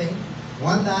 one faith,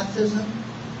 one baptism.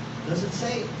 Does it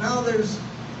say? No, there's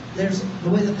the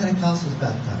way the Pentecostals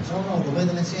baptized. Oh no, the way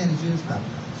the Messianic Jews baptized.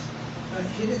 No,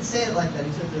 he didn't say it like that.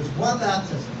 He said there's one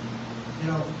baptism.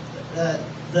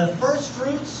 The first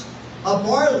fruits of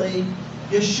barley,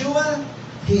 Yeshua,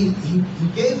 he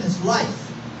gave his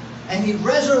life, and he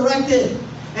resurrected,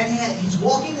 and he's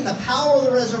walking in the power of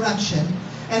the resurrection,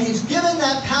 and he's given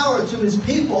that power to his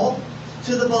people,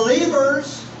 to the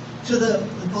believers, to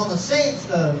we call the saints,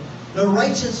 the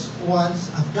righteous ones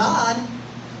of God.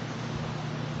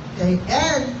 Okay,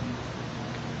 and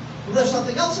there's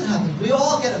something else that happens. We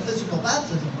all get a physical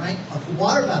baptism, right? A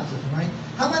water baptism, right?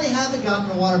 How many haven't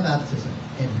gotten a water baptism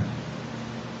in here?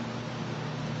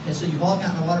 Okay, so you've all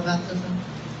gotten a water baptism?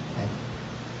 Okay.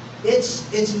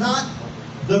 It's not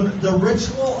the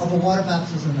ritual of a water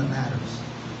baptism that matters.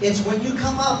 It's when you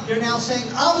come up, you're now saying,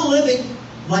 I'm living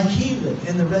like he lived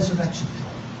in the resurrection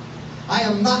power. I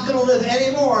am not going to live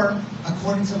anymore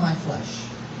according to my flesh.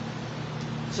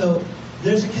 So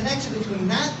there's a connection between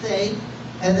that day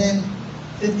and then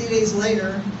 50 days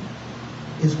later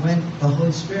is when the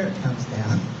Holy Spirit comes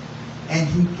down and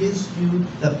he gives you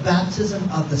the baptism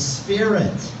of the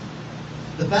Spirit.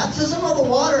 The baptism of the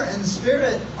water and the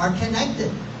Spirit are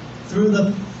connected through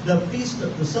the feast,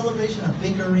 the celebration of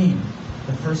Bikurim,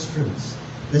 the first fruits.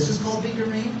 This is called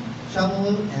Bikurim,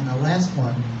 Shavuot, and the last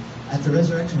one at the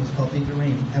resurrection was called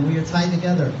Bikurim. And we are tied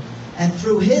together. And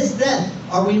through his death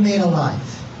are we made alive.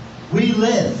 We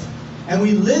live. And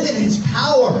we live in his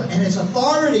power and his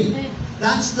authority.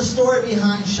 That's the story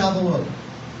behind Shavuot.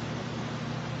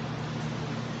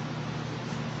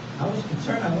 I was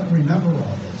concerned I wouldn't remember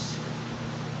all this.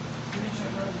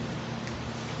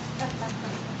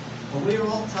 But we are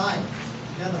all tied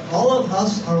together. All of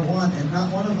us are one, and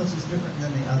not one of us is different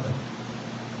than the other.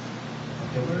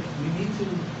 Okay, we need to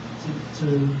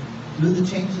do the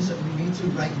changes that we need to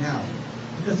right now.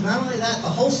 Because not only that, the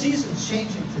whole season's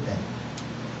changing today.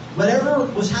 Whatever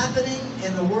was happening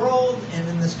in the world and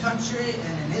in this country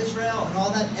and in Israel and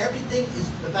all that, everything is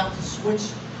about to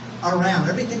switch around.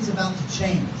 Everything's about to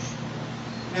change.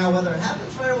 Now, whether it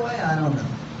happens right away, I don't know.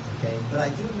 Okay, but I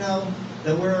do know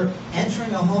that we're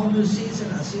entering a whole new season,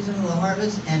 a season of the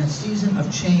harvest, and a season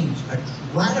of change, a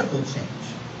radical change.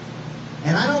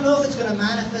 And I don't know if it's going to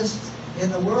manifest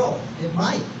in the world. It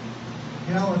might.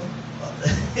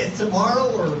 If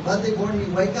tomorrow or Monday morning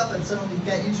you wake up and suddenly you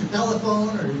can't use your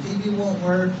telephone or your TV won't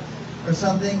work or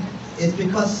something, it's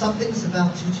because something's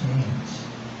about to change.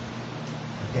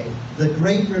 Okay? The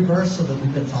great reversal that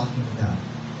we've been talking about.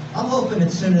 I'm hoping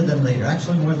it's sooner than later.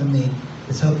 Actually, more than me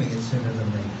is hoping it's sooner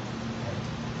than later. Okay?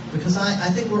 Because I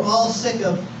think we're all sick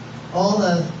of all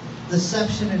the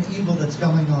deception and evil that's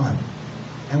going on.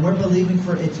 And we're believing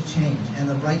for it to change and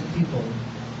the right people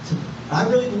to... I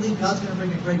really believe God's going to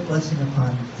bring a great blessing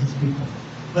upon his people.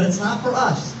 But it's not for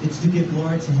us. It's to give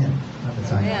glory to him.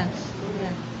 Amen.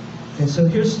 Okay, so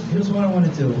here's what I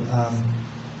want to do.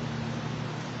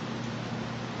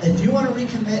 If you want to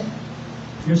recommit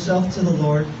yourself to the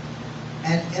Lord,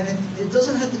 and it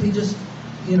doesn't have to be just,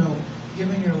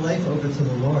 giving your life over to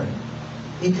the Lord.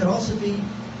 It could also be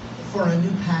for a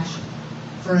new passion,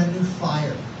 for a new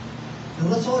fire. And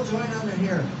let's all join under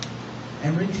here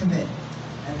and recommit.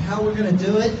 And how we're going to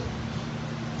do it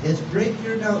is bring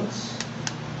your notes.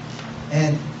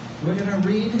 And we're going to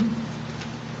read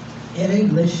in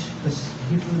English, because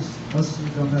Hebrews, most of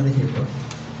you don't know the Hebrew.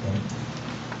 Okay?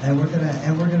 And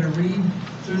we're going to read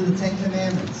through the Ten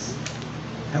Commandments.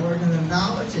 And we're going to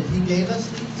acknowledge that he gave us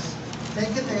these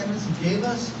Ten Commandments. He gave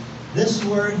us this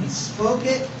word. He spoke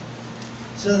it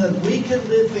so that we could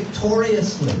live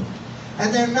victoriously.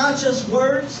 And they're not just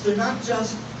words. They're not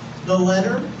just the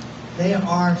letter. They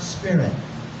are spirit.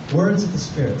 Words of the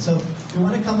Spirit. So if you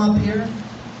want to come up here.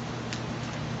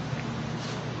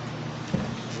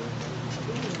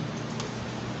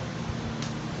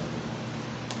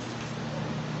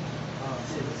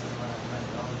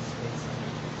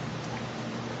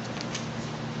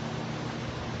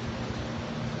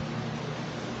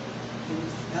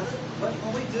 Now,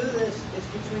 when we do this, it's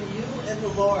between you and the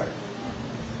Lord.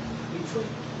 Between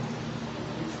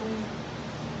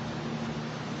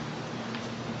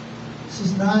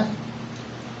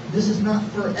This is not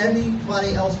for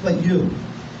anybody else but you.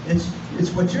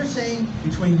 It's what you're saying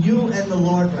between you and the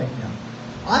Lord right now.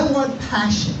 I want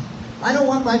passion. I don't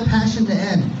want my passion to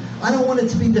end. I don't want it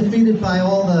to be defeated by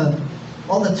all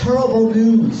the terrible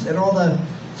news and all the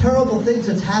terrible things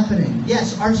that's happening.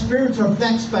 Yes, our spirits are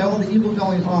vexed by all the evil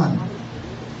going on.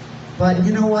 But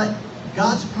you know what?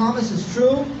 God's promise is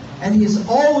true, and He is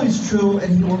always true,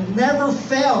 and He will never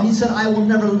fail. He said, I will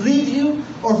never leave you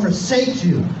or forsake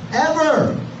you,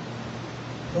 ever.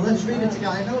 So let's read it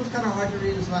together. I know it's kind of hard to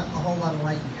read. There's not a whole lot of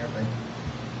light in here, but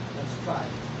let's try.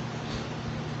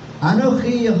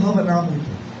 Anochi Yehovah.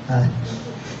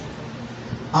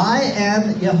 I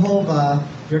am Jehovah,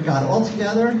 your God. All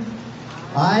together.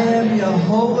 I am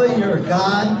Jehovah, your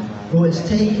God, who has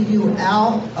taken you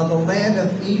out of the land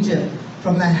of Egypt,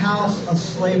 from the house of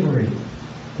slavery.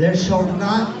 There shall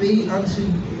not be unto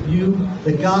you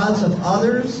the gods of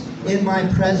others in my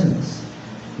presence.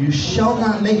 You shall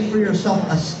not make for yourself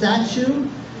a statue,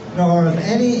 nor of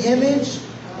any image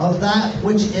of that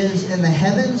which is in the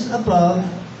heavens above,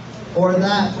 or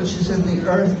that which is in the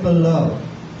earth below,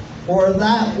 or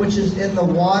that which is in the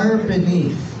water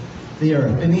beneath the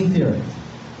earth.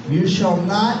 You shall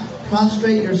not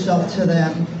prostrate yourself to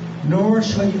them, nor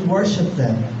shall you worship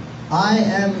them. I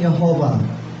am Jehovah,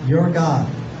 your God,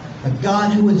 a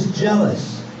God who is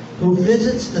jealous, who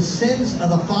visits the sins of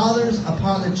the fathers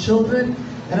upon the children,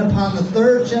 and upon the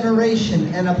third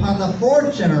generation, and upon the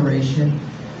fourth generation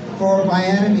for my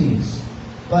enemies,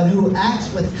 but who acts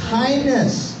with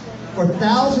kindness for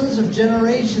thousands of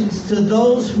generations to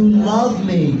those who love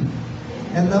me,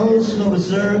 and those who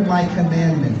observe my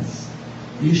commandments.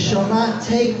 You shall not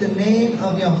take the name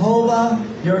of Jehovah,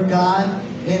 your God,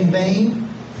 in vain,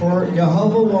 for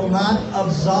Jehovah will not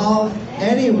absolve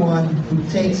anyone who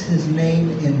takes his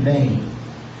name in vain.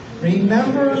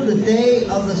 Remember the day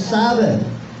of the Sabbath,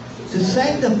 to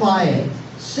sanctify it.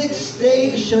 6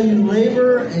 days shall you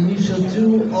labor, and you shall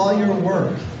do all your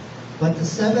work. But the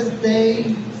seventh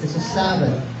day is a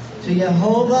Sabbath to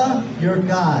Jehovah your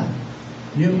God.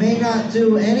 You may not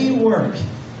do any work,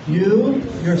 you,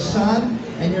 your son,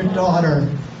 and your daughter,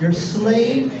 your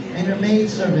slave, and your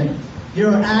maidservant,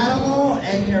 your animal,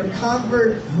 and your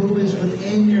comfort who is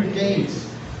within your gates.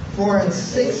 For in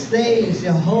 6 days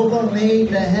Jehovah made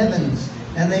the heavens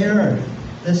and the earth,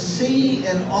 the sea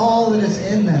and all that is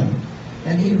in them,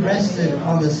 and He rested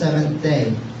on the seventh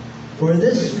day. For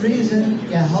this reason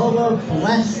Jehovah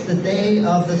blessed the day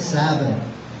of the Sabbath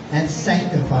and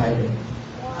sanctified it.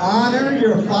 Honor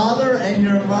your father and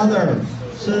your mother,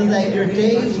 so that your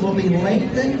days will be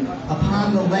lengthened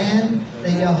upon the land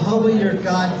that Jehovah your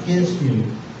God gives you.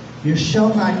 You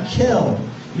shall not kill.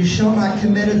 You shall not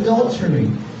commit adultery.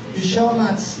 You shall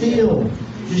not steal.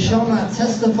 You shall not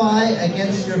testify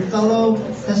against your fellow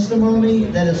testimony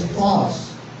that is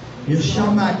false. You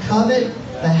shall not covet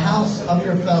the house of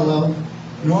your fellow,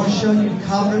 nor shall you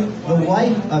covet the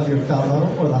wife of your fellow,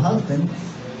 or the husband,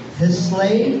 his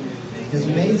slave, his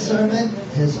maidservant,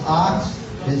 his ox,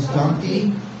 his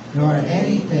donkey, nor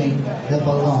anything that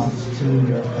belongs to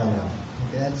your fellow.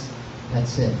 Okay,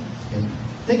 that's it. Okay.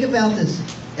 Think about this.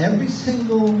 Every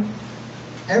single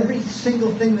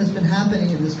thing that's been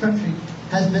happening in this country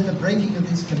has been the breaking of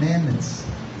these commandments.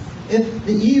 If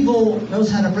the evil knows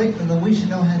how to break them, then we should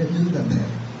know how to do them.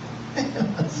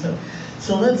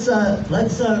 so let's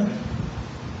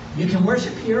you can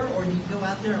worship here, or you can go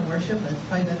out there and worship. It's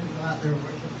probably better to go out there and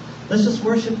worship. Let's just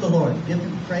worship the Lord. Give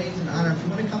Him praise and honor. If you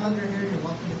want to come under here, you're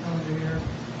welcome to come under here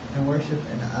and worship.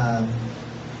 And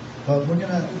but we're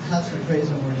gonna have some praise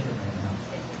and worship right now.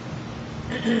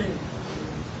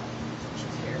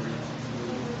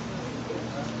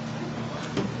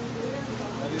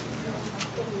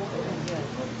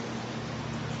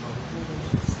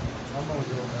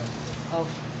 Oh.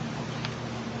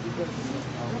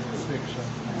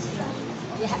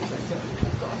 Yeah.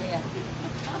 Go ahead.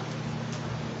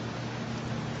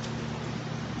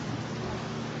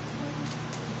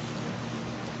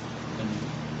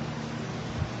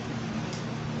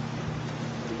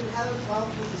 We can have a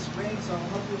problem with the screen, so I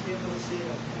hope you'll be able to see it.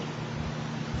 Okay?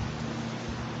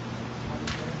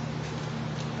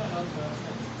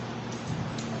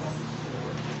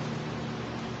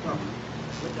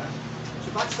 We're done.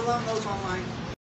 Shabbat Shalom, those online.